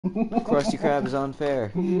Krusty Krab is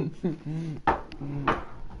unfair.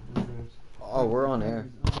 Oh, we're on air.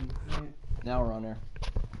 Now we're on air.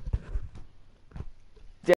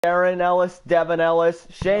 Darren Ellis, Devin Ellis,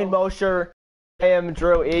 Shane Mosher, I am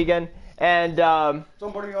Drew Egan, and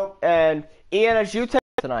somebody up. And Ian, as you take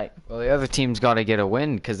tonight. Well, the other team's got to get a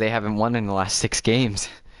win because they haven't won in the last 6 games.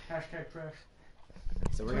 Hashtag trash.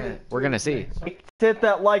 So we're gonna see. Hit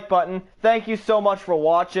that like button. Thank you so much for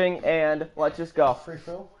watching, and let's just go. Free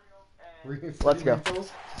fill. Let's go.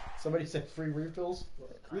 Refills? Somebody said free refills.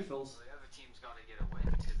 Refills. The other team's got to get a win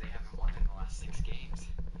because they haven't won in the last 6 games.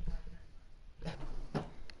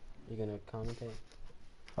 You gonna commentate?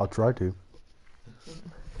 I'll try to.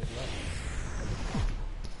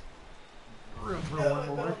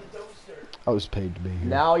 I was paid to be here.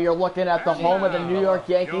 Now you're looking at the home of the New York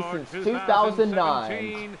Yankees since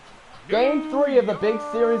 2009. Game 3 of the Big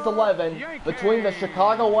Series 11 between the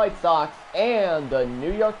Chicago White Sox and the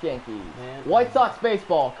New York Yankees. White Sox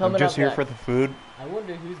baseball coming up I'm just here next. for the food. I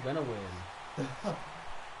wonder who's gonna win.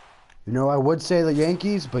 You know, I would say the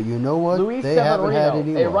Yankees, but you know what? Luis They haven't had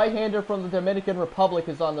Severino, any a luck. right-hander from the Dominican Republic,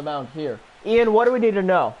 is on the mound here. Ian, what do we need to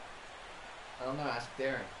know? I don't know. Ask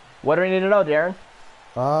Darren. What do we need to know, Darren?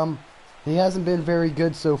 He hasn't been very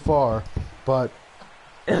good so far, but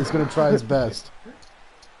he's going to try his best.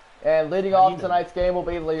 And leading off tonight's game will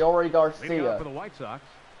be Leori Leading off Garcia. for the White Sox,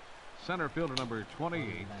 center fielder number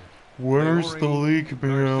 28. Where's the leak,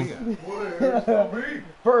 man?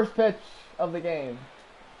 First pitch of the game.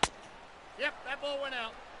 Yep, that ball went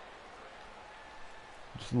out.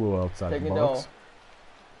 Just a little outside Taking the box.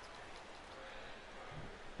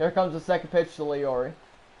 Here comes the second pitch to Leori.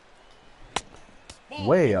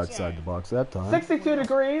 Way outside the box that time. 62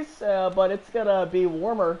 degrees, but it's going to be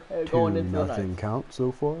warmer going into the 2-0 night. count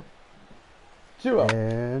so far. 2-0.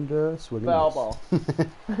 And swing and Foul miss.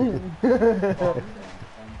 ball.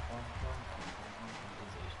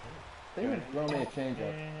 They even throw me a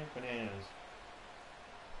changeup.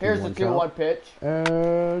 Here's the 2-1 pitch.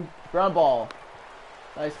 And Ground ball.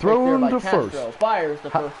 Nice Thrown pick there to by Castro. first. Fires the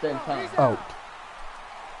first in time. out.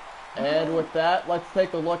 And with that, let's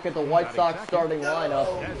take a look at the White Sox starting lineup.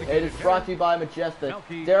 It is brought to you by Majestic.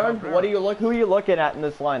 Darren, who are you looking at in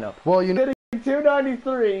this lineup? Well, you know, Hitting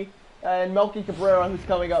 293, and Melky Cabrera, who's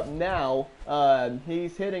coming up now,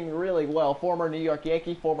 he's hitting really well. Former New York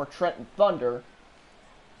Yankee, former Trenton Thunder.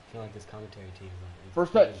 I feel like this commentary team is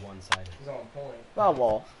First pitch. one-sided. he's on point. Foul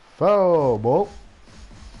ball. Foul ball.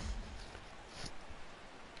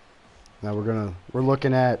 Now we're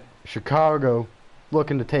looking at Chicago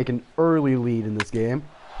looking to take an early lead in this game.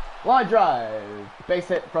 Line drive. Base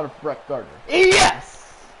hit in front of Brett Gardner.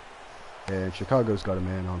 Yes! And Chicago's got a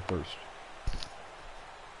man on first.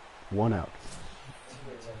 1 out.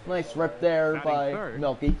 Nice rip there Batting by third.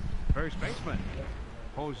 Melky. First baseman,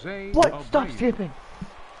 Jose. What? Stop Abreu. skipping.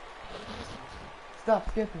 Stop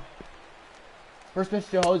skipping. First pitch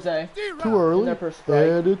to Jose. Too early. There for strike.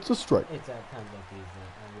 And it's a strike. It's that kind of lucky, isn't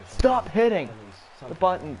it? Stop hitting the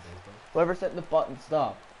buttons. Whoever's hitting the button,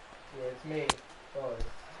 stop. Yeah, it's me.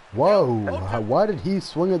 Whoa. Why did he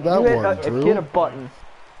swing at that You hit one, if Drew? you hit a button.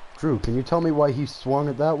 Drew, can you tell me why he swung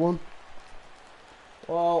at that one?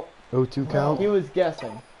 Well, 0-2 count. he was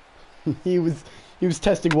guessing. he was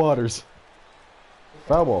testing waters.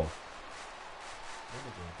 Foul ball.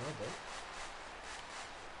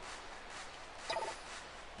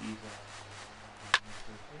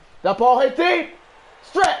 That ball hit deep.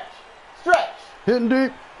 Stretch. Stretch. Hitting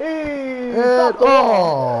deep. He And stopped the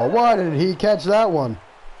ball. why didn't he catch that one?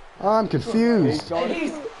 I'm confused.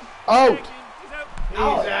 He's Out. He's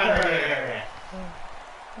out of here.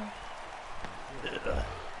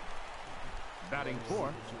 Batting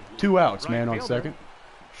fourth, 2 outs, man, on second.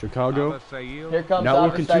 Chicago. Here comes Not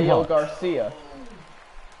looking too Avisail hot. Garcia.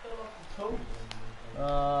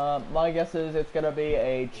 My guess is it's going to be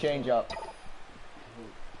a changeup.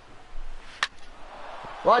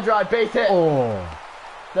 Line drive, base hit. Oh.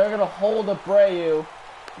 They're going to hold Abreu.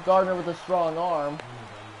 Gardner with a strong arm.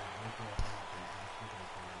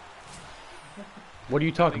 What are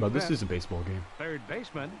you talking about? This is a baseball game. Third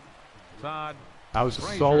baseman, Todd. That was a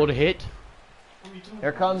Frazier. solid hit.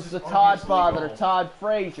 Here comes the Todd father, Todd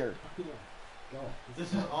Frazier.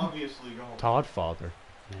 This is obviously gone. Todd Father.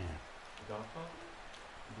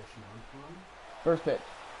 First pitch.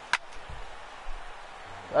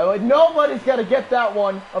 Nobody's going to get that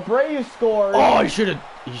one. Abreu scores. Oh, he should have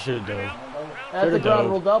done. That's a should've ground dove.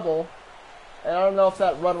 rule double. And I don't know if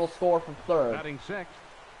that run will score from third. Batting sixth,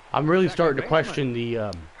 I'm really starting to question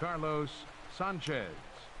Carlos Sanchez.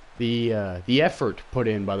 the effort put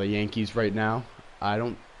in by the Yankees right now.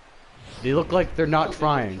 They look like they're not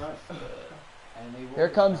trying. And they Here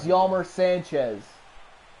comes Yalmer Sanchez.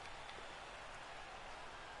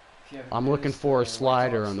 I'm looking for a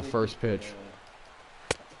slider on the first pitch.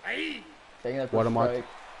 Taking it What for am I? strike.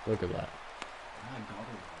 Look at that.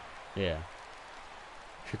 Yeah.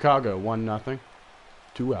 Chicago 1-0.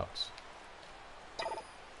 2 outs.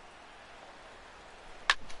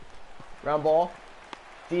 Ground ball.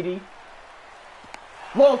 Didi.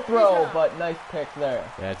 Low throw, but nice pick there.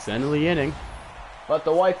 That's the end of the inning. But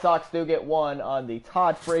the White Sox do get one on the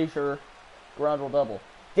Todd Frazier ground rule double.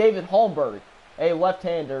 David Holmberg, a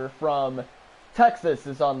left-hander from Texas,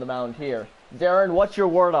 is on the mound here. Darren, what's your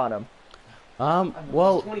word on him?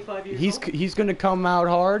 Well, 25 years he's old. he's gonna come out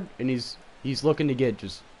hard, and he's looking to get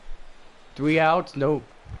just 3 outs, no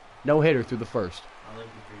hitter through the first.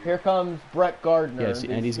 Here comes Brett Gardner. Yes,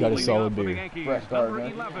 the and he's got a Leading solid off for the beard. Yankees, Brett number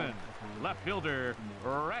Gardner. 11, left fielder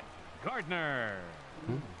Brett Gardner.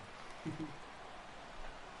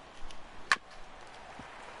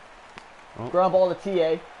 Ground ball to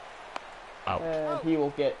TA, Out. and he will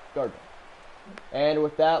get Gardner. And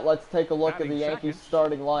with that, let's take a look at the Batting Yankees second,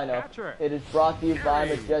 starting lineup. catcher, It is brought to you by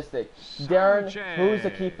Gary Majestic. Darren, Sanchez. who's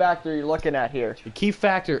the key factor you're looking at here? The key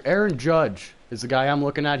factor, Aaron Judge is the guy I'm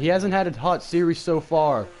looking at. He hasn't had a hot series so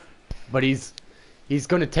far, but he's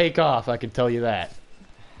gonna take off. I can tell you that.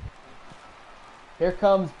 Here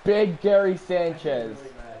comes Big Gary Sanchez.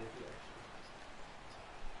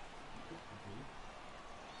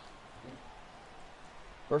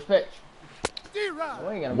 First pitch. Oh,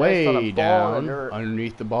 you're gonna miss on a Way ball in down the dirt.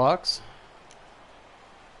 underneath the box.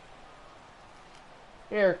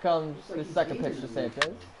 Here comes the second pitch to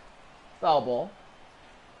Sanchez. Foul ball.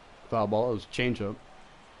 Foul ball. It was a changeup.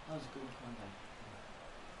 That was good contact.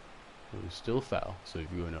 It was still a foul. So if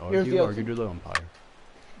you want to Here's the argue, 0-2. to the umpire.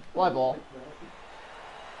 Fly ball.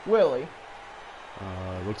 Willie.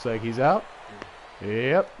 Looks like he's out.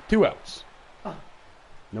 Yep, 2 outs.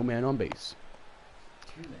 No man on base.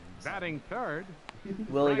 Batting third,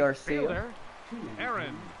 Willie right Garcia. fielder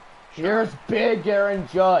Aaron. Here's Big Aaron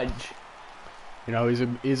Judge. You know,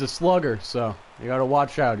 he's a slugger, so you gotta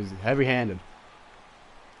watch out. He's heavy-handed.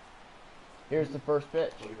 Here's the first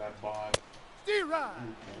pitch.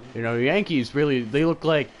 You know, the Yankees really, they look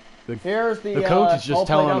like Here's the coach is just all-plate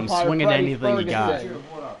telling him umpire, swing at Freddie anything you got. Ferguson.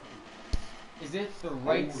 Is it the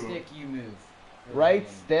right stick you move? Right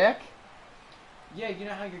stick? Yeah, you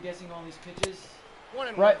know how you're guessing all these pitches?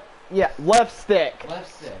 Right. Yeah, left stick. Left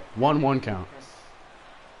stick. 1-1 count. Press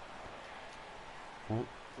Well,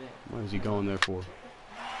 stick. what is he going there for?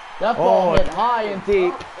 That ball Oh, hit high and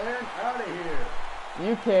deep. And out of here.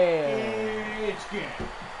 You can It's game.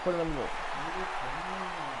 put it in the middle.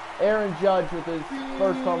 Aaron Judge with his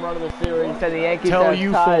first home run of the series, and the Yankees Tell have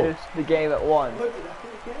you tied folks. the game at 1.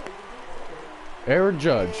 Aaron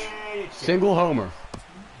Judge, single homer.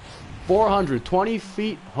 420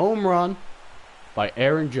 feet home run by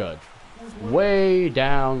Aaron Judge. Way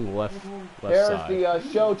down left There's side. the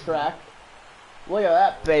show track. Look at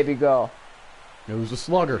that baby go. It was a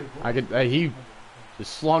slugger. He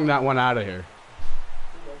just slung that one out of here.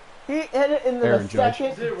 He hit it into Aaron the Judge.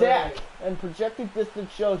 second deck, and projected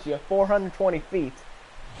distance shows you 420 feet.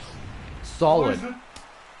 Solid.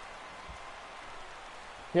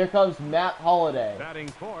 Here comes Matt Holliday. Batting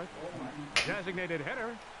fourth, designated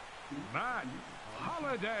hitter Matt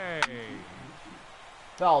Holliday.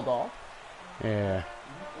 Foul ball. Yeah.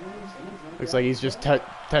 Looks like he's just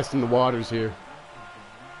testing the waters here.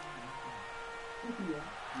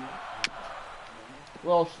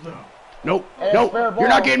 Well, Nope. And Nope. fair You're ball.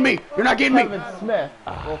 not getting me. You're not getting me. Kevin Smith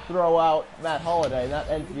will throw out Matt Holliday, and that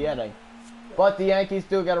ends the inning. But the Yankees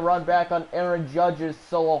do get a run back on Aaron Judge's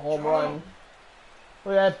solo home run.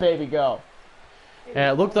 Look at that baby go.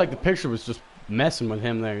 Yeah, it looked like the picture was just messing with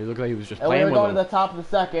him there. He looked like he was just And we playing are with going him. to the top of the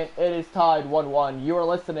second. It is tied 1-1. You are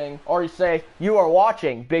listening, or you say you are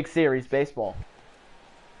watching Big Series Baseball.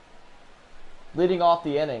 Leading off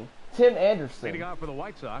the inning, Tim Anderson. Leading off for the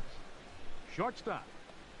White Sox, shortstop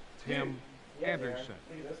Tim Anderson.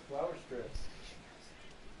 That's flower strips.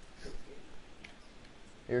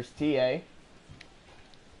 Here's TA.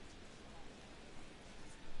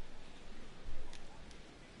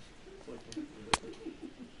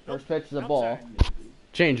 First pitch is a ball.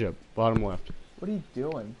 Change up, bottom left. What are you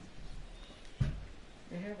doing?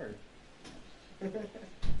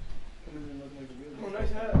 Oh,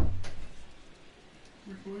 nice hat.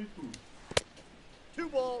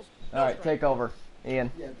 Alright, take over,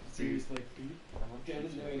 Ian. Seriously.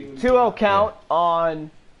 2-0 count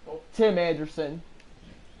on Tim Anderson.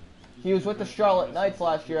 He was with the Charlotte Knights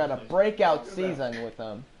last year, had a breakout season with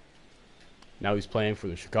them. Now he's playing for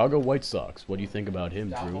the Chicago White Sox. What do you think about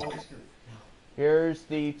him, Drew? Here's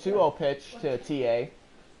the 2-0 pitch to TA.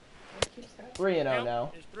 3-0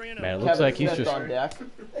 now. Man, it looks Kevin like he's Smith just on deck.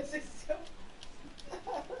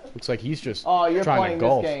 looks like he's just Oh, you're trying playing to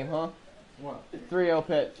golf. this game, huh? What? 3-0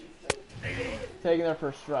 pitch. Taking their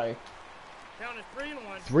first strike. Count is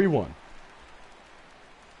 3-1. 3-1.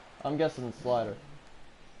 I'm guessing the slider.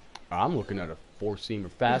 I'm looking at a four-seamer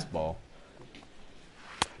fastball.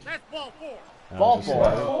 That's ball 4. Ball Just four.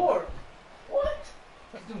 like- Four. What?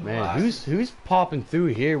 Man, who's popping through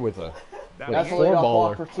here with a That's the four leadoff baller?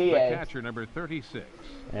 walk for The TA. catcher, number 36,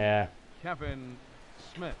 Yeah, Kevin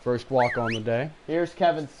Smith. first walk on the day. Here's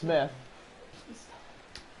Kevin Smith.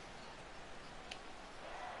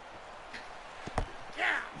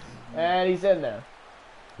 And he's in there.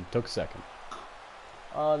 He took second.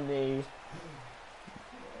 On the...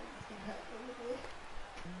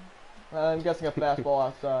 I'm guessing a fastball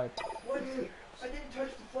outside. What? I didn't touch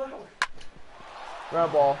the flower.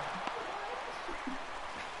 Ground ball.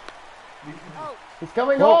 Oh. He's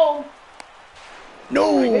coming Whoa. home.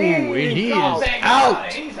 No, and he is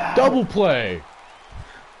out. Double play.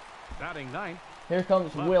 Batting 9th, Here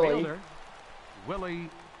comes left Willie. fielder, Willie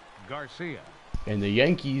Garcia. And the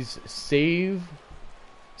Yankees saved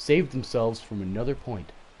themselves from another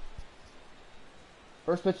point.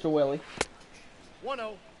 First pitch to Willie.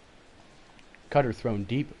 1-0. Cutter thrown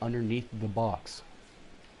deep underneath the box.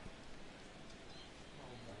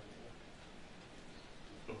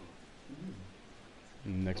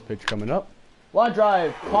 Next pitch coming up. Line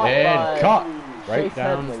drive. Caught by And caught right Chase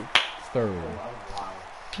down Headley. third.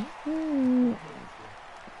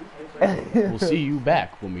 We'll see you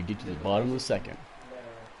back when we get to the bottom of the second.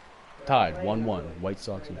 Tied 1-1, White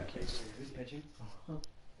Sox and Yankees.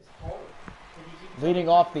 Leading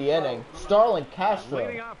off the inning, Starlin Castro.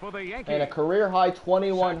 Leading off for the Yankees. And a career-high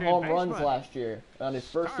 21 Second home runs baseman. last year on his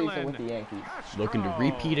first season with the Yankees. Looking to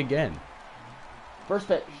repeat again. First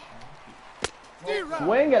pitch.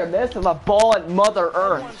 Swing and a miss and the ball at Mother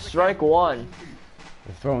Earth. Strike one.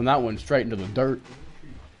 They're throwing that one straight into the dirt.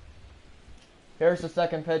 Here's the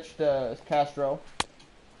second pitch to Castro.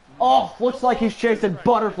 Oh, looks like he's chasing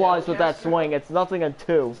butterflies with that swing. It's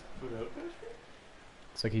 0-2.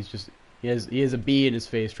 It's like he has a bee in his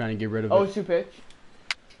face trying to get rid of it. 0-2 pitch.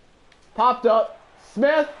 Popped up.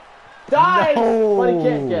 Smith dives, No. but he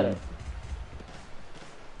can't get it.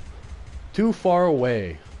 Too far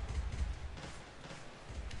away.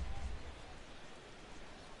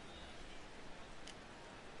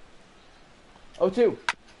 Oh, 2.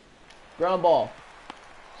 Ground ball.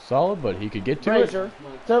 Solid, but he could get to Frazier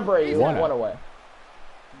to Brady. One One out. away.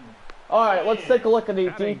 Alright, let's take a look at the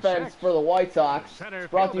Batting defense sixth, for the White Sox. center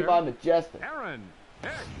Brought to you by fielder. Majestic. Aaron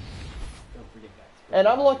Hicks. And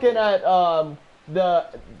I'm looking at the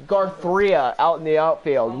Garcia out in the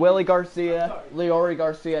outfield. Willie Garcia, Leori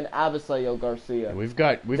Garcia, and Avisayo Garcia. it. We've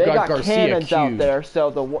got They got Garcia cannons queued. out there, so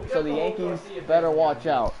the Yankees better watch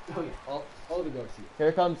out. All the Garcia.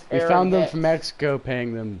 Here comes We Aaron found them Hicks. from Mexico,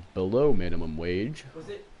 paying them below minimum wage. Was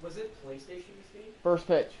it PlayStation this game? First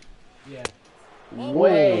pitch. Yeah.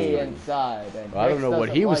 Way inside. And I don't Hicks know what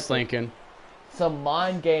doesn't he was like it. thinking. Some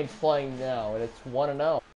mind games playing now, and it's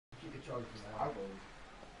 1-0. You could charge for that.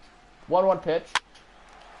 1-1 pitch.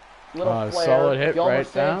 Little flare. Solid hit Gilmer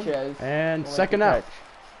right down. Sanchez. And Only second pitch. out.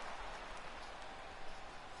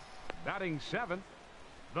 Batting 7th,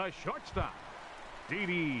 the shortstop,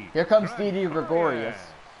 Didi. Here comes Didi Gregorius.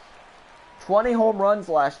 20 home runs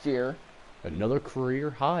last year. Another career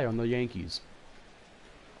high on the Yankees.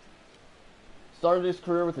 Started his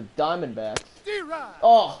career with the Diamondbacks.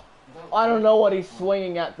 Oh, I don't know what he's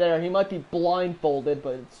swinging at there. He might be blindfolded,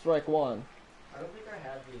 but it's strike one. I don't think I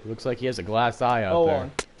have the. Looks like he has a glass eye out there.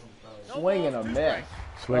 0-1. Swing and a miss.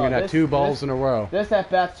 Swinging Oh, at this- two balls this- in a row. This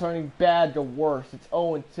at-bat's turning bad to worse. It's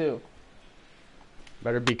 0-2.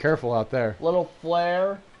 Better be careful out there. Little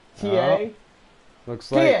flare. TA.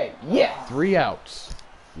 Looks like TA, yes! 3 outs.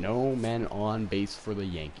 No men on base for the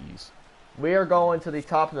Yankees. We are going to the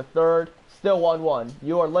top of the third. Still 1-1.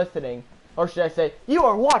 You are listening, or should I say, you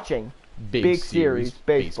are watching Big Series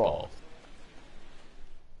Baseball.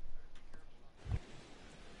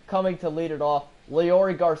 Coming to lead it off,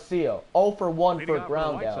 Leori Garcia. 0 for 1 Leading for a off for the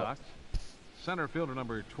ground White out. Sox, center fielder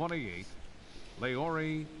number 28,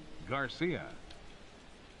 Leori Garcia.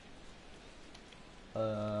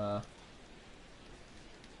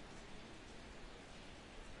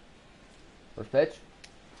 First pitch.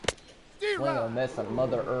 Swing and a miss on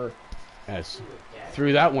Mother Earth. Yes.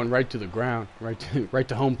 Threw that one right to the ground, right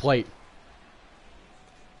to home plate.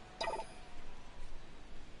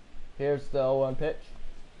 Here's the 0-1 pitch.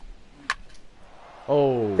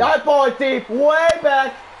 Oh. That ball is deep, way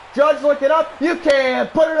back. Judge looking up. You can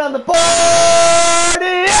put it on the board.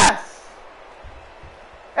 Yes!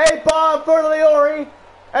 8-bomb for Leori.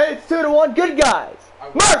 And it's 2-1. Good guys.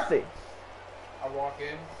 Mercy. I walk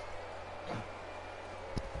in.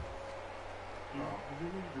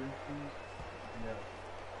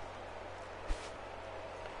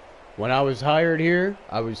 When I was hired here,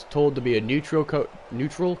 I was told to be a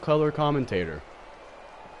neutral color commentator.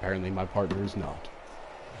 Apparently, my partner is not.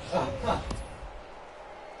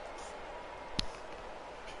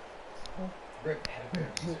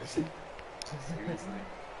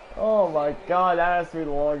 Oh my god, that has to be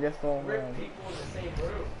the longest one. Rip people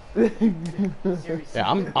in the same room.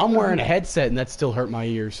 Yeah, I'm wearing a headset and that still hurt my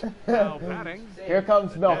ears. Now batting, Here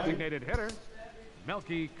comes the Melky. designated hitter,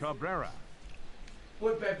 Melky Cabrera.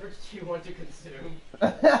 What beverage do you want to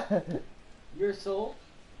consume? Your soul?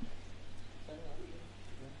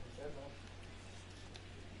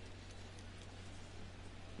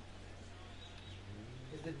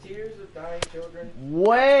 Is the tears of dying children?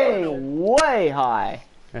 Way, way high.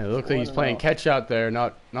 Yeah, it looks like he's playing catch out there.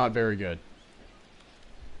 Not very good.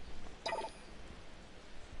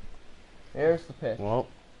 Here's the pitch. Well,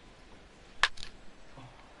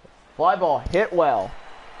 Fly ball hit well.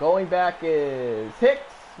 Going back is Hicks.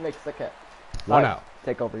 Makes the catch. one Alright, out.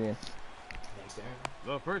 Take over, Ian.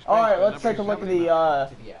 The first All right, baseman, let's take a number look at the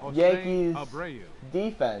 79, Jose Yankees Abreu.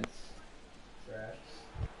 defense.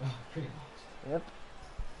 Trash. Yep.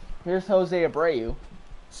 Here's Jose Abreu,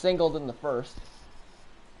 singled in the first.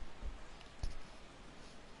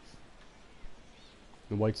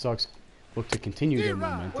 The White Sox look to continue their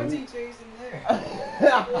What's momentum. he chasing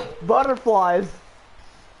there? Butterflies.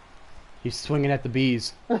 He's swinging at the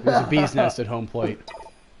bees. There's a bee's nest at home plate.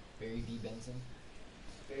 Barry B. Benson.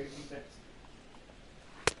 Very defense.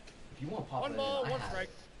 If you want to pop that in, I have it.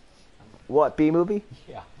 What, B movie?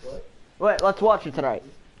 Yeah. What? Wait, let's watch it tonight.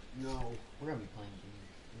 No, we're gonna be playing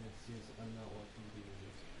games. Seriously, I'm not watching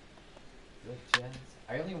videos. Look, Jens.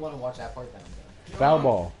 I only want to watch that part that I'm done. Foul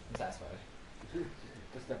ball. I'm satisfied.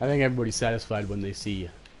 I think everybody's satisfied when they see you.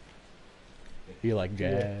 You like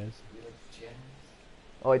jazz. You like Jens?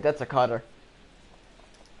 Oh wait, that's a cutter.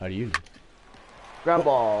 How do you know? Ground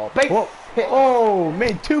ball. Base Whoa. hit. Oh,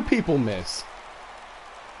 made two people miss.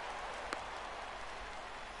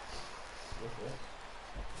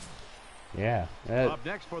 Yeah, that Up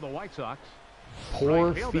next for the White Sox, poor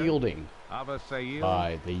right fielder. fielding Avisail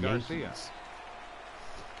by the Garcia. Yankees.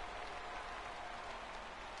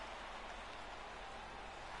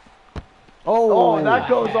 Oh, that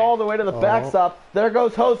goes all the way to the backstop. There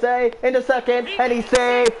goes Jose into second, and he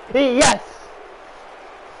saved. Yes!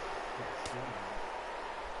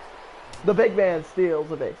 The big man steals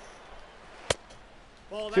the base.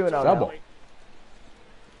 2-0 now. Double.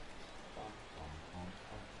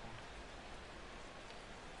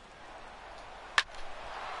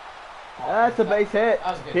 That's a base hit.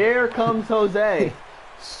 That was a good Here comes Jose.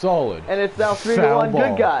 Solid. And it's now 3-1 Foul ball.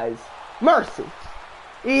 good guys. Mercy.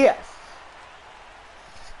 Yes.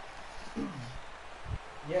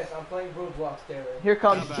 Yes, I'm playing Roblox, Taylor. Here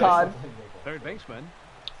comes Now Todd. Third baseman,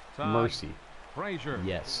 Todd Mercy. Frazier.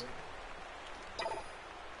 Yes.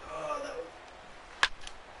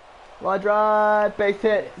 Line drive, base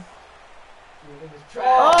hit. Trash.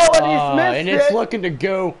 Oh, and he's missed And it. it's looking to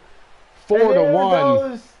go And 4-1. there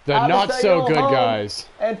goes The Abisayo not so good home. guys.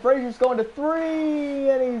 And Frazier's going to 3,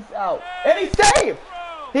 and he's out. And he's saved.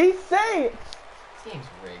 He's saved. This game's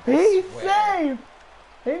rigged. I He's swear. saved.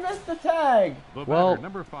 He missed the tag. The Well- batter,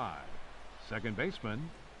 number 5, second baseman,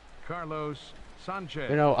 Carlos Sanchez.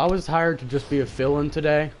 You know, I was hired to just be a fill-in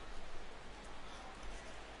today.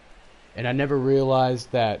 And I never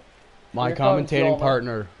realized that my Here comes commentating Yoma.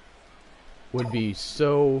 partner would be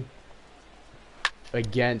so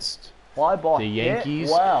against Fly ball the hit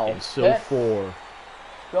Yankees well. and so Hit. for.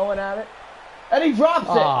 Going at it. And he drops it.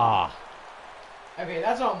 Ah, Okay,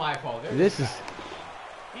 that's not my fault. There's this is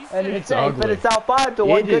And It's it's safe, but ugly. it's out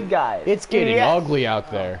 5-1 It is- good guys. it's getting Yes. ugly out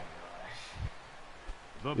there.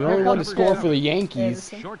 The The only batter, one to number score 7, for the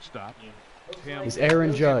Yankees shortstop, Tim is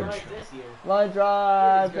Aaron Judge. Line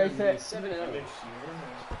drive, base hit. 7-0.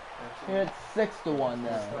 It's 6-1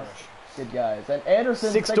 now. Good guys. And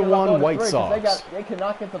Anderson's 6-1 thinking about going White 3 'cause Sox. They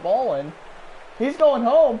cannot get the ball in. He's going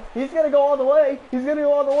home. He's going to go all the way. He's going to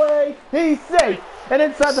go all the way. He's safe. And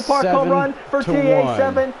inside the park home run for 7-1.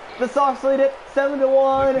 TA7. The Sox lead it the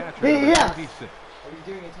 7-1. catcher, number Yes. 26, Are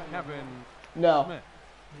you doing a time? Kevin No. Smith.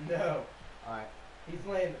 No. Alright, He's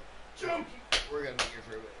playing. Jump. we're gonna be here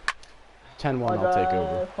for a bit. 10-1, Line I'll take drive,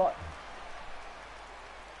 over. caught.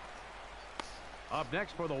 Up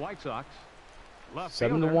next for the White Sox, left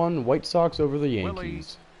 7-1 White Sox over the Willie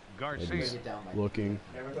Yankees. Garcia. He's Get down by looking.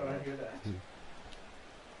 Never thought I'd hear that.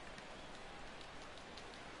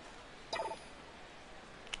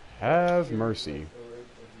 Have mercy.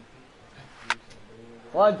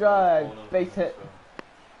 Line drive, base hit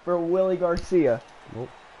for Willie Garcia. Nope.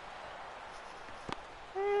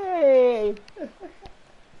 Hey!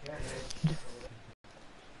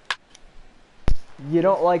 You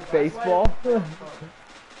don't like baseball? I never played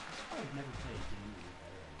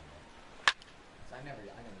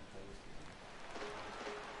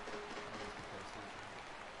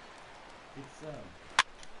It's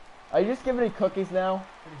Are you just giving me cookies now?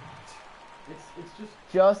 it's just.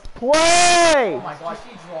 Just play! Oh my gosh,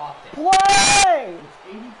 he dropped it. Play! It's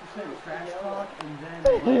 80% trash talk and then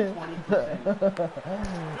like 20%.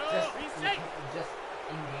 just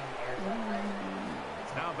in-game air.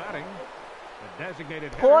 Now batting, the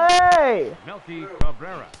designated hitter, Play! Melky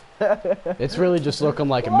Cabrera. It's really just looking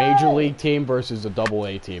like a major league team versus a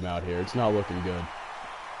double-A team out here. It's not looking good.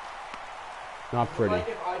 Not pretty. Like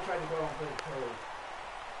if I tried to go and play curve.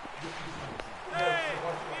 Hey!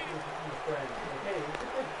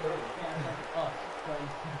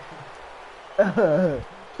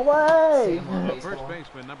 Play! First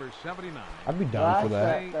baseman, number 79. I'd be down for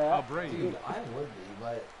that. Hey, Abreu. Dude, I would be,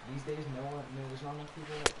 but these days there's not enough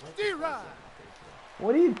people that like to play.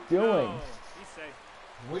 What are you doing?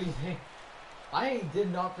 What do you think? I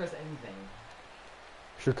did not press anything.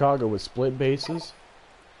 Chicago with split bases,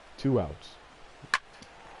 2 outs.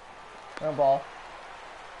 No ball.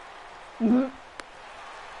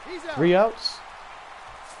 3 outs.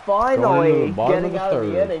 Finally the bottom of getting the out of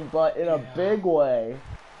the third. inning, but in a big way.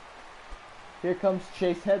 Here comes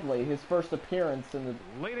Chase Headley, his first appearance in the.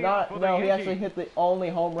 Leading off for the No, he Yankees. actually hit the only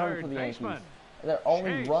home run Third for the baseman, Yankees. Their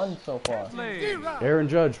only Chase run so far. Headley. Aaron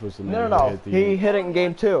Judge was the man No, who no, hit the. he hit it in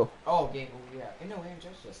game 2. Oh, game. Oh, yeah. And no, Aaron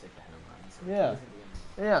Judge just like that. Yeah.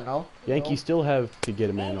 Yeah, no. Yankees still have to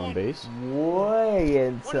get a man on base. Way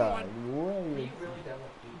inside. He Way. really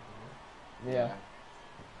Yeah.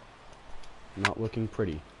 Not looking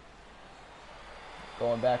pretty.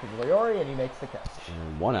 Going back is Leori, and he makes the catch.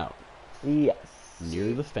 And 1 out. Yes.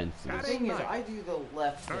 Near the fences. The thing is, I do the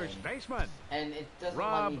left First thing, baseman, and it doesn't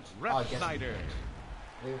Rob let me. Snyder.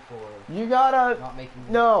 Therefore, You gotta. not making.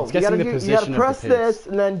 No, It's you guessing gotta, the you position gotta of the press pins. this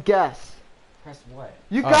and then guess. Press what?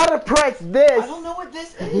 You Oh. gotta press this. I don't know what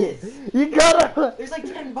this is. You gotta. There's like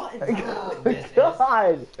 10 buttons. I don't know what this is.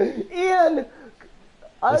 God, Ian.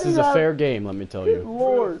 I This do is a not- fair game, let me tell Good you.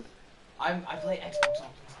 Lord. I play Xbox on.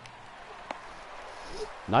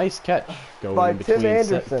 Nice catch going By in Tim between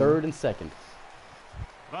Anderson. third and second.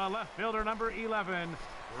 The left fielder, number 11,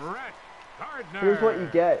 Brett Gardner. Here's what you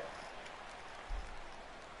get.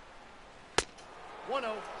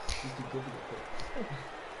 1-0.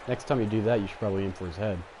 Next time you do that, you should probably aim for his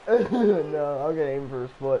head. No, I'm gonna aim for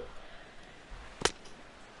his foot.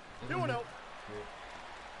 2-0.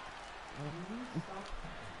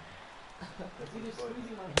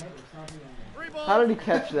 How did he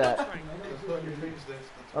catch that?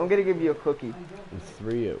 I'm gonna give you a cookie. It's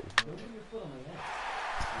 3-0.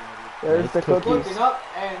 There's Nice the cookie. cookies. Looking up,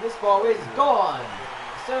 and this ball is gone.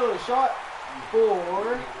 So shot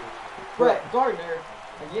for Brett Gardner.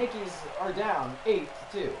 The Yankees are down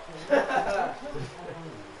 8-2.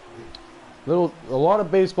 A lot of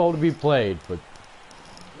baseball to be played, but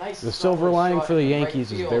Nice. The silver solid lining shot for the in right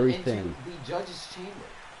Yankees is field very into thin. The judge's chamber.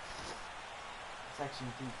 Section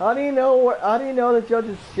D. How do you know? How do you know the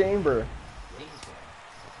judge's chamber? Yankees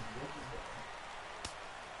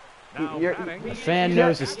fan. Now You're- batting, the fan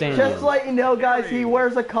knows the stadium. Just to let you know, guys, he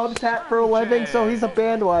wears a Cubs hat for a living, so he's a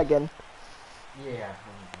bandwagon. Yeah,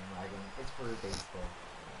 it's for baseball.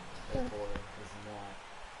 Therefore, it's not.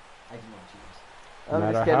 I do not choose. I'm No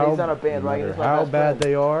just matter kidding. how, He's not a no bandwagon. matter He's my how best bad friend.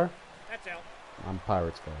 they are, that's out. I'm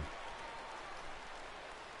Pirates fan.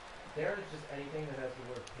 There is just anything that has the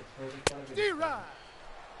word Pittsburgh in front of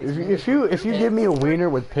it. If you give me a wiener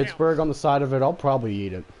with Pittsburgh on the side of it, I'll probably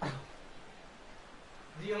eat it.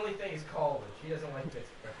 The only thing is college. He doesn't like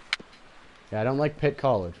Pittsburgh. Yeah, I don't like Pitt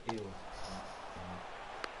College. Ew.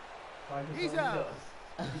 Find who someone does.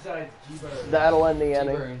 Besides G Burns. That'll end the G.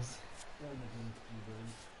 inning. Burns.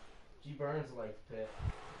 G Burns likes Pitt.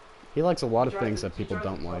 He likes a lot of things that people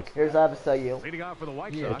don't like. Here's Avisayu. Leading off for the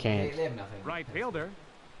White Yeah, Sox, can't. They have nothing. right fielder,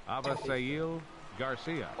 Avisail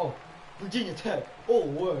Garcia. Oh, Virginia Tech. Oh,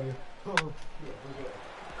 whoa. Oh.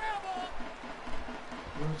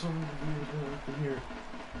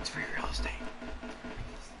 It's for your real estate.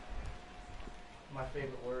 My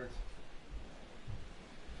favorite words.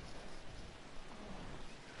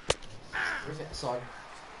 Where's that song?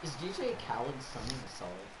 Is DJ Khaled's son in the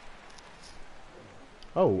solid?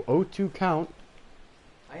 Oh, 0-2 count.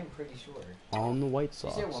 I am pretty sure. On the White You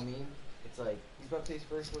Sox. see what I mean? It's like, he's about to say his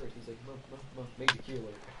first word. He's like, Major Q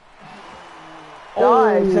alert.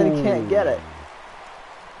 Dives and he can't get it.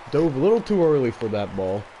 Dove a little too early for that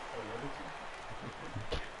ball.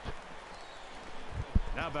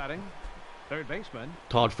 Now batting, third baseman,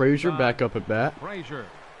 Todd Frazier back up at bat. Frazier.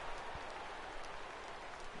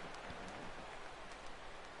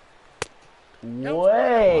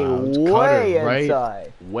 Way, Wow, it's way Cutter, right?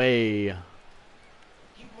 inside. Way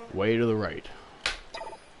to the right.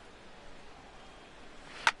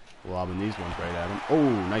 Lobbing these ones right at him. Oh,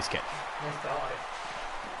 nice catch.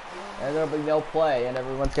 And there'll be no play, and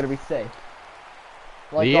everyone's gonna be safe.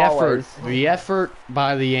 Like The always. effort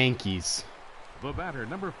by the Yankees The batter,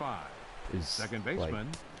 number 5. is Second like, baseman,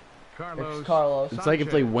 Carlos. It's Carlos. it's like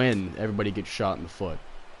if they Sanchez. win, everybody gets shot in the foot.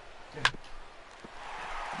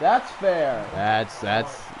 That's fair.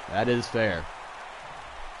 That is fair.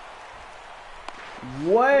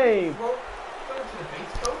 Way. Well, go to the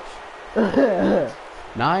base coach.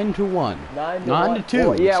 9-1. 9-1. 9-2.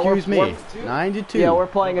 Well, yeah, Excuse me. we're- 9-2. Yeah, we're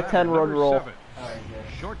playing a The batter, 10-run number roll. 7.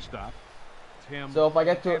 Shortstop, Tim. So if I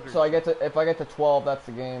get to, if I get to 12, that's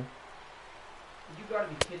the game. You gotta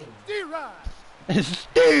be kidding me.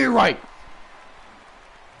 Stay right.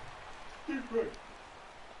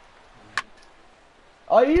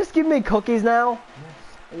 Oh, you just give me cookies now?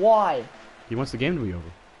 Why? He wants the game to be over.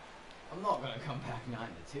 I'm not gonna come back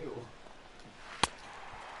 9-2.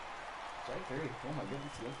 Strike 3. Oh my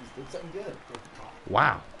goodness, the Yankees did something good.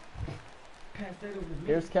 Wow. Pass that over to me.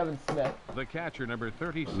 Here's Kevin Smith. The catcher, number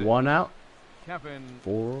 36. 1 out Kevin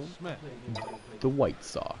for Smith. the White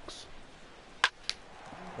Sox.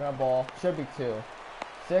 Ground ball. Should be 2.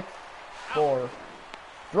 6, 4,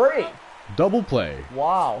 3. Double play.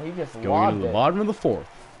 Wow, he just Going lobbed into the it. bottom of the 4th.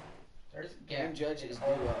 Aaron Judge is due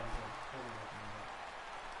up.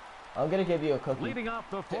 I'm gonna give you a cookie. Leading off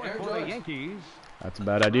the 4th Aaron for the Judge. Yankees. That's a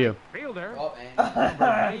bad idea. Fielder, Oh, and number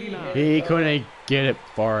 99. He couldn't get it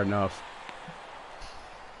far enough.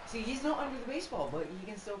 see, he's not under the baseball, but he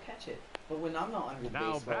can still catch it. But when I'm not under the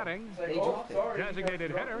Now baseball, batting, It's like, They oh, dropped it. sorry. you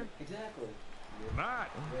designated got to drop hitter, exactly. Matt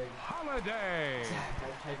Holliday. I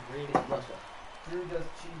tried raiding Russia. it. Drew does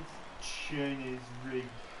cheats. Chinese rig.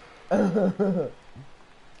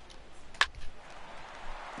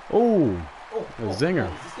 Oh, Oh, a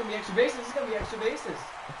zinger. Is this gonna be extra bases? This is gonna be extra bases.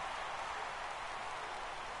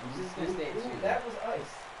 This is gonna stay at Ooh, 2. that was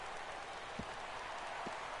ice.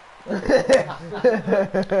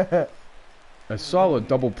 A solid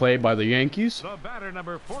double play by the Yankees. The batter,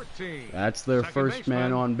 number 14. That's their Second first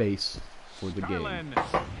man baseman, on base for the game. Carlin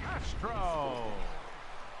Castro.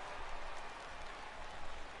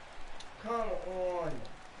 Come on.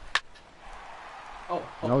 Oh,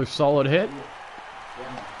 Another solid hit. The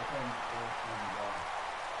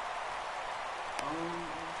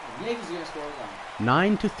Yankees are gonna score again.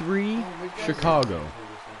 9-3, Chicago.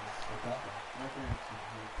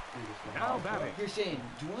 Now batting, You're saying,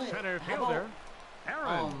 do you want center how fielder,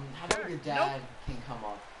 about, Aaron. how about your dad can come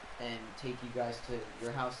up and take you guys to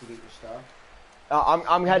your house to get your stuff,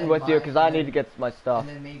 I'm heading with you because I need to get my stuff. and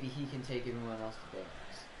then maybe he can take everyone else to theirs.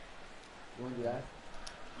 You wanna do that?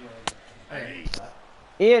 Okay.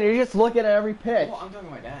 Ian, you're just looking at every pitch. Well, I'm talking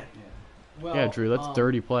to my dad. Well, Yeah, Drew, that's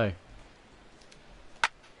dirty play.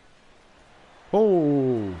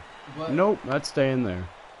 Oh, But, nope, that's staying there.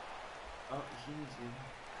 Oh, he needs to.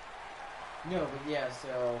 No, but yeah,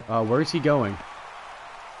 so. Where's he going?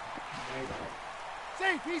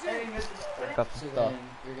 Safe, he's in. Pick up So the stuff. then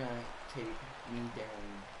you're gonna take me,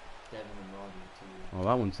 Darren, Devin, and Roger to. Oh,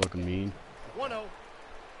 that one's looking mean. 1-0.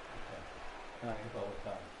 Oh,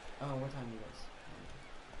 what time do you guys?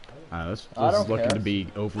 This I is don't looking care. to be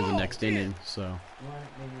over the next inning, so. You want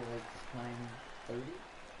maybe like 9:30? So we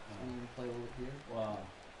can play a little bit here? Wow.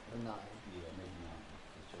 Or 9? Yeah, maybe not.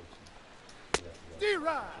 It's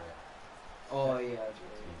D-Rod. Oh, yeah, that's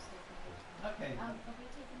right. Okay. Are we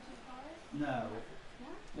taking 2 cars? No,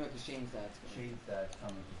 No, because Shane's dad's going. Shane's dad's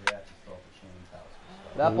coming because they actually stole at Shane's house.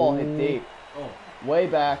 That ball hit deep. Oh, Way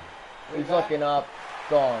back. He's back. looking up.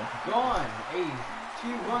 Gone. gone! A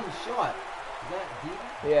 2-run shot. Is that deep?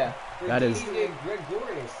 Yeah. For That is- David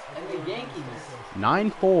Gregorius and the Yankees.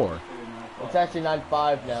 9-4. It's actually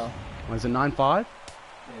 9-5 now. Was it 9-5?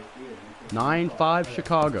 9-5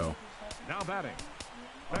 Chicago. Now batting,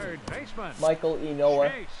 third baseman, Michael Enoa.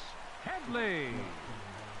 Chase Headley.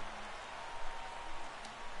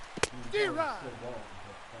 D-Rod.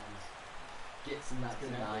 Gets them that to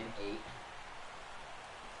 9-8.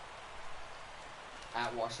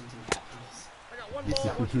 At Washington Capitals. I got one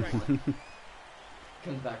ball, one strike.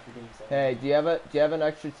 Comes back for game 7. Hey, do you have an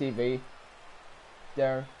extra TV,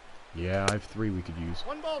 Darren? Yeah, I have 3 we could use.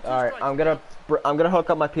 One ball, two All right, strikes. I'm gonna hook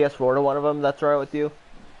up my PS4 to one of them. That's all right with you?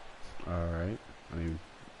 All right. I mean,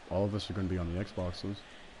 all of us are going to be on the Xboxes.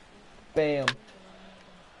 Bam.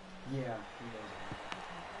 Yeah.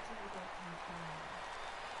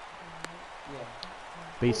 Yeah.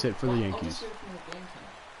 Base hit for the I'll Yankees. just do it from the game time.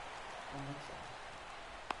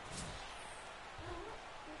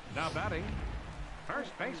 Now batting,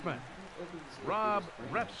 first baseman, Rob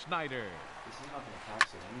Refsnyder. This is not going to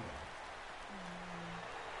tax it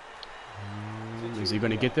anyway. Is he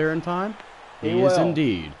going to get there in time? He He is will.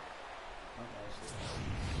 indeed.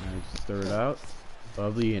 That's third out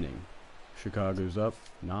of the inning. Chicago's up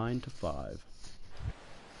 9-5.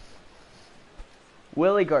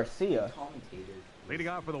 Willie Garcia. Commentator. Leading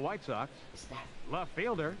off for the White Sox, left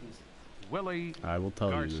fielder, Willie I will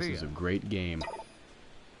tell you, this is a Garcia. great game.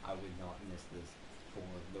 I would not miss this for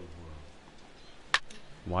the world.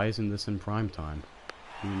 Why isn't this in prime time?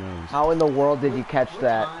 Who knows? How in the world did you catch What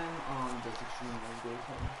that? time does Extreme Wednesday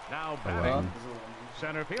come? Now Eleven. batting, Is it 11?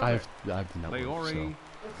 center fielder, I have the network, Leori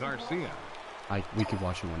so Garcia. we could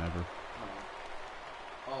watch it whenever.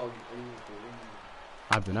 Oh, are you recording?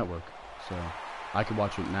 I have the network, so I could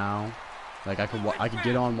watch it now. Like I could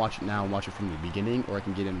get on, watch it now, and watch it from the beginning, or I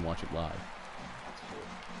can get in and watch it live. That's cool.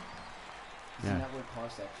 Does Yeah. the network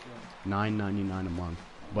cost extra? $9.99 a month,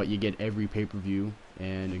 but you get every pay-per-view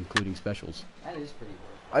and including specials. That is pretty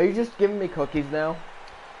worth Are you just giving me cookies now?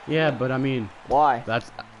 Yeah, but I mean Why?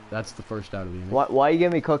 that's the first out of the inning. Why are you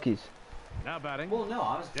giving me cookies? Now batting, it. Well, no,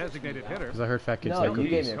 I was designated hitter, Because I heard fat kids No, like you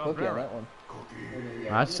gave cookies. me a cookie on that one.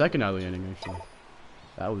 That's second out of the inning, actually.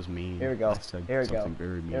 That was mean. Here we go. I said Here we go. something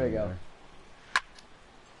very mean Here we go. there.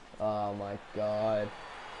 Oh my god.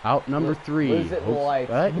 Out number 3. Lose it life.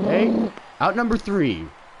 Hey, out number 3.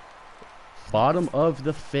 Bottom of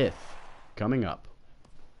the 5th. Coming up.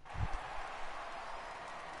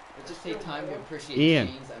 Let's just take time to appreciate Ian.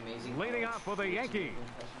 Shane's amazing. leading off for the Yankees,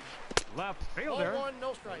 left fielder,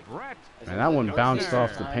 Brett. And that one bounced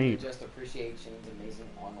off the Time paint. to just appreciate Shane's amazing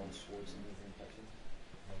Arnold Schwarzenegger impression.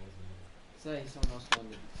 Say someone else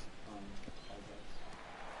wanted.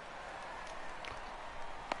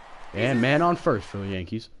 And man on first for the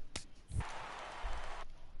Yankees.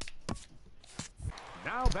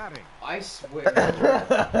 Now batting, I swear.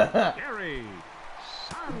 Gary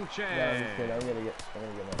Sanchez. No, I'm just kidding. I'm gonna get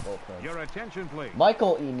my bullpen. Your attention, please.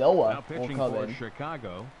 Michael Now Inoa will pitching come for in.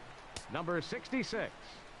 Chicago, number 66,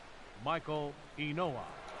 Michael Inoa.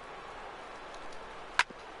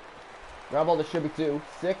 Ground ball to should be 2.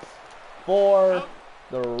 6, 4,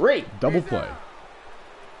 3. Double play.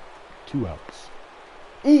 2 outs.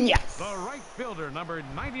 Yes. The right fielder, number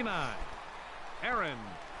 99, Aaron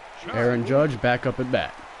Judge. Aaron Judge back up at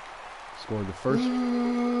bat. Scored the first.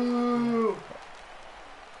 No,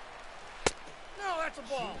 that's a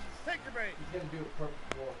ball. Take your bait. He's gonna do it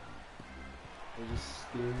perfect ball. They're just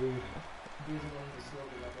scared. He doesn't want to slow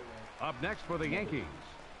it up. Up next for the Yankees,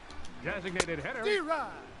 designated hitter,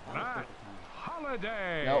 Matt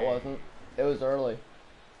Holliday. No, it wasn't. It was early.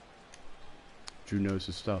 Drew knows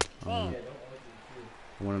his stuff. Ball. Yeah, don't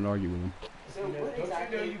I want to argue with him. So argue. what Don't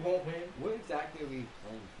exactly? you know you won't win? What exactly are we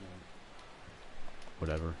playing for?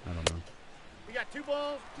 Whatever. I don't know. We got 2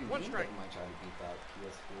 balls, Dude, 1 you strike. think I might try to beat that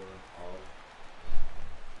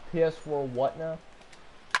PS4 all. PS4 what now?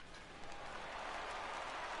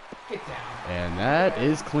 Get down. And that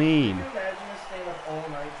is clean. Can you imagine us staying up all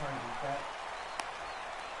night trying to beat that?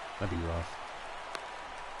 That'd be rough.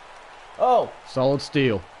 Oh, Solid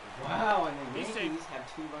steal. Wow, and the He's Yankees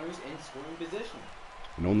have 2 runners in scoring position.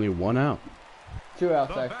 And only 1 out. 2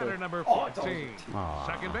 outs The actually. batter, number Oh, it's 14, Aw.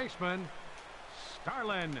 second baseman,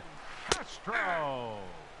 Starlin Castro.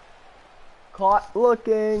 Caught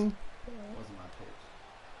looking. Wasn't my pitch.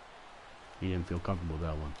 He didn't feel comfortable with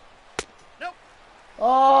that one.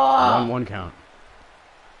 Oh, 1-1 count.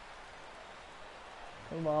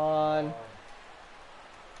 come on.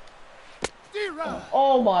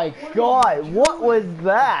 Oh my god, what was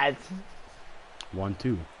that?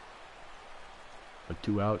 1-2. But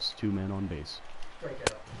 2 outs, 2 men on base.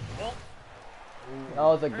 Strike out. That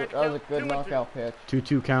was a good knockout pitch.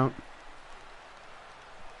 2-2 count.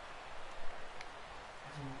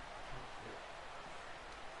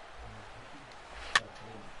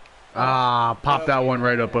 Ah, pop that one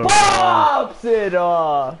right up over. Pops it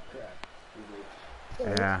off.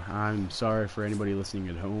 Yeah, I'm sorry for anybody listening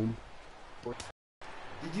at home.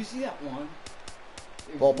 Did you see that one?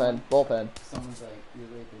 There was Bullpen, bullpen. Someone's like, you're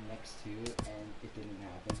like the next 2, and it didn't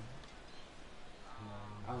happen.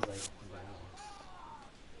 I was like,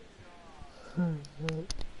 wow.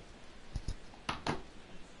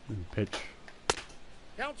 Pitch.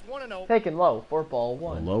 Counts 1-0. Taken low for ball A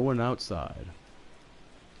one. low and outside.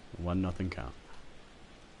 1-0 count.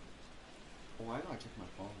 Why do I check my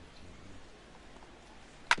phone?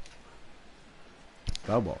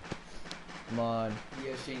 Foul ball. Come on.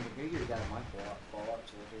 Yeah, Shane, the bigger that my ball up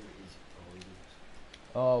shoulder is always.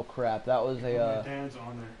 Oh crap, that was My a dad's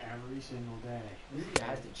on there every single day. This guy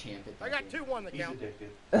has to champ it. I got 2-1 the He's count.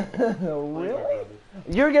 addicted. really?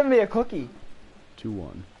 You're giving me a cookie.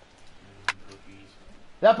 2-1.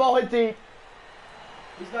 That ball hit deep.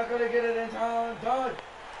 He's not gonna get it in time. Done.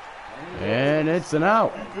 And it's an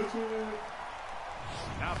out.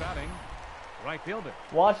 Now batting, right fielder.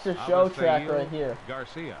 Watch the show track Abigail right here.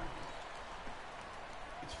 Garcia.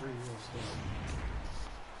 It's free real estate.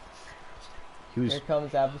 He was Here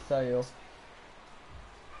comes Abisayo.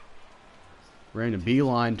 ran a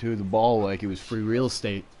beeline to the ball like it was free real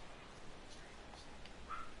estate.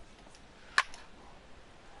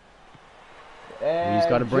 And He's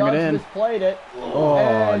gotta bring it Judge in. misplayed it. Oh,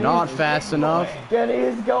 And not he's- fast enough. And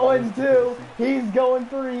he's going two. He's going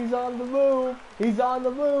three. He's on the move. He's on the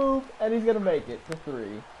move. And he's going to make it for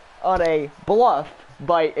three. On a bluff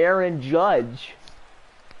by Aaron Judge.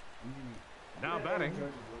 Now batting,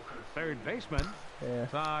 third baseman, Yeah.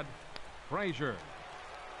 Todd Frazier.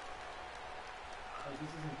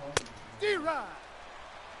 D-Rod.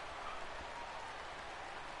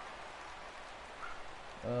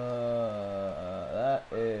 That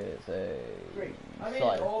is a Great. I made it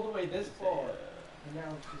slider. all the way this far. And now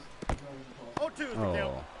it's just not even close. 0-2 is the count.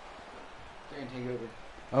 Oh. They're gonna take over.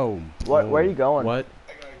 Oh. What? Oh. Where are you going? What?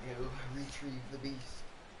 I gotta go retrieve the beast.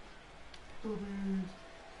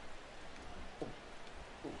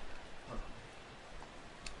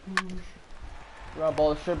 Ground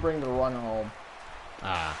ball should bring the run home.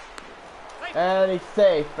 Ah. And he's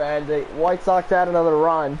safe. And the White Sox had another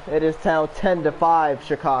run. It is now 10-5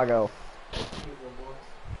 Chicago.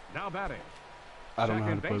 Now batting, I don't know how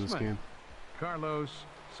to second play this baseman, game. Carlos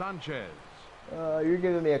Sanchez. You're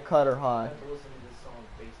giving me a cutter high. I have to listen to this song,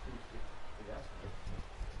 Bass Boost. That's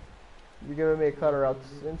You're giving me a cutter out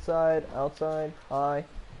inside, outside, high,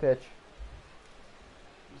 pitch.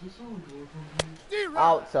 D-Rod.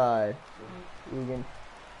 Outside. Egan.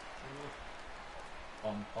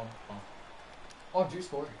 Oh, Drew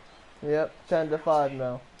scored. Yep, 10-5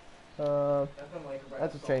 now. nothing like a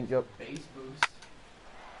That's a song, changeup. Bass Boost.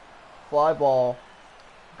 Fly ball.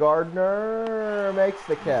 Gardner makes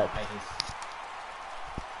the catch.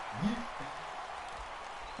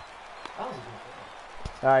 That was a good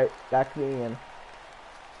play. Alright, back to Ian.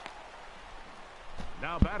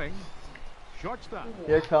 Now batting, shortstop,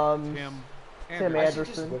 Here comes Tim Tim Anderson. I should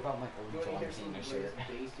just Anderson. whip out my You old want to John hear Cena some shirt.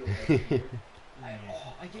 bass you'll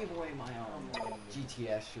I gave away my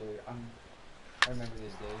GTS shirt. I remember those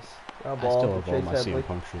days. Ground I ball still to have all Chase my Headley. CM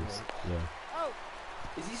Punk shirts. Yeah.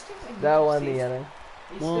 Is he still in That'll end the States? inning.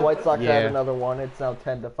 He's Well, still- White Sox Yeah. had another one. It's now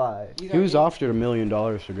 10-5. he's He was already- offered $1 million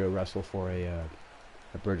to go wrestle for a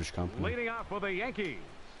British company. Leading off for the Yankees,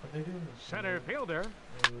 What they doing? center fielder,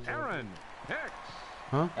 Aaron Hicks.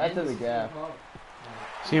 Huh? That's in the gap.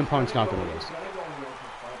 CM Punk's not going to lose.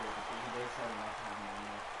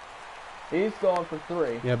 He's going for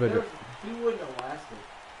three. Yeah, but He wouldn't have lasted.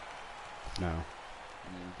 no.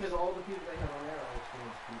 Because all the people they have on there are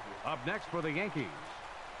experienced people. Up next for the Yankees,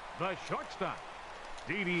 the shortstop,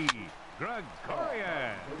 Didi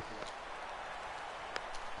Gregorian.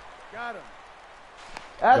 Got him.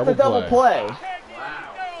 That's a Double double play.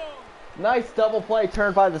 Wow. Nice double play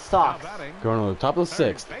turned by the Now Sox. batting, Going on the top of the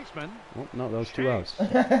third sixth. baseman, Oh, no, that was 2 outs.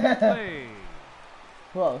 Headley.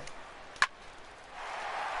 Close.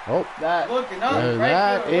 Oh, That. Looking up, And right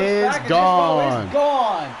that fielder looks is back, and this ball gone. is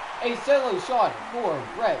gone. A solo shot for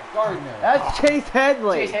Brett Gardner. That's Chase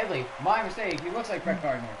Headley. Chase Headley. My mistake. He looks like Brett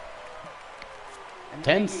Gardner. And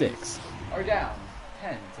the 10-6. Yankees are down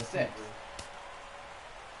 10-6.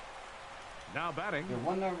 Now batting, They're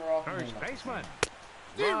one number off. from first the- baseman,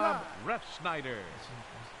 D-Rod. Rob Refsnyder.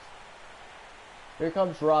 Here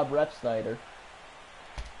comes Rob Refsnyder.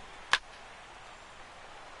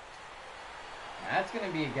 That's going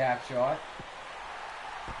to be a gap shot.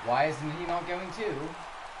 Why isn't he not going to?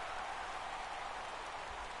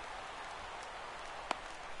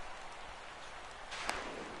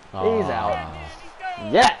 He's Aw.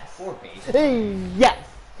 out. Yes. Four base. Yes.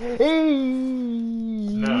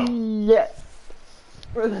 Yes.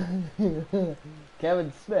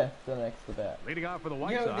 Kevin Smith, the next to bat. Leading off for the You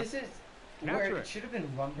White know, Sox, this is where Catcher. it should have been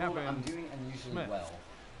rumbled. Kevin I'm doing unusually Smith. well.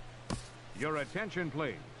 your attention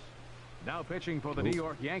please. Now pitching for the New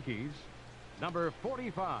York Yankees, number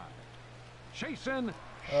 45, Jason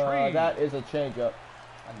Shreve. That is a changeup.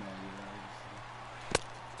 I know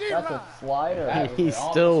you. That's a slider. That was He's on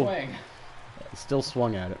the still- swing. Still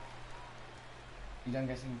swung at it. You done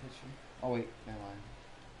guessing the pitcher? Oh wait, never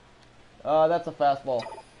mind. That's a fastball.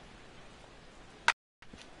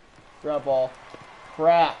 Ground ball.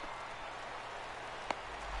 Crap.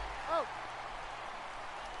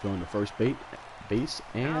 Going to first base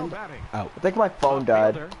Now and batting. out. I think my phone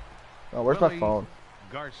died. Fielder, Oh, where's my Willie phone?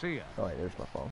 Garcia. Oh, wait, there's my phone.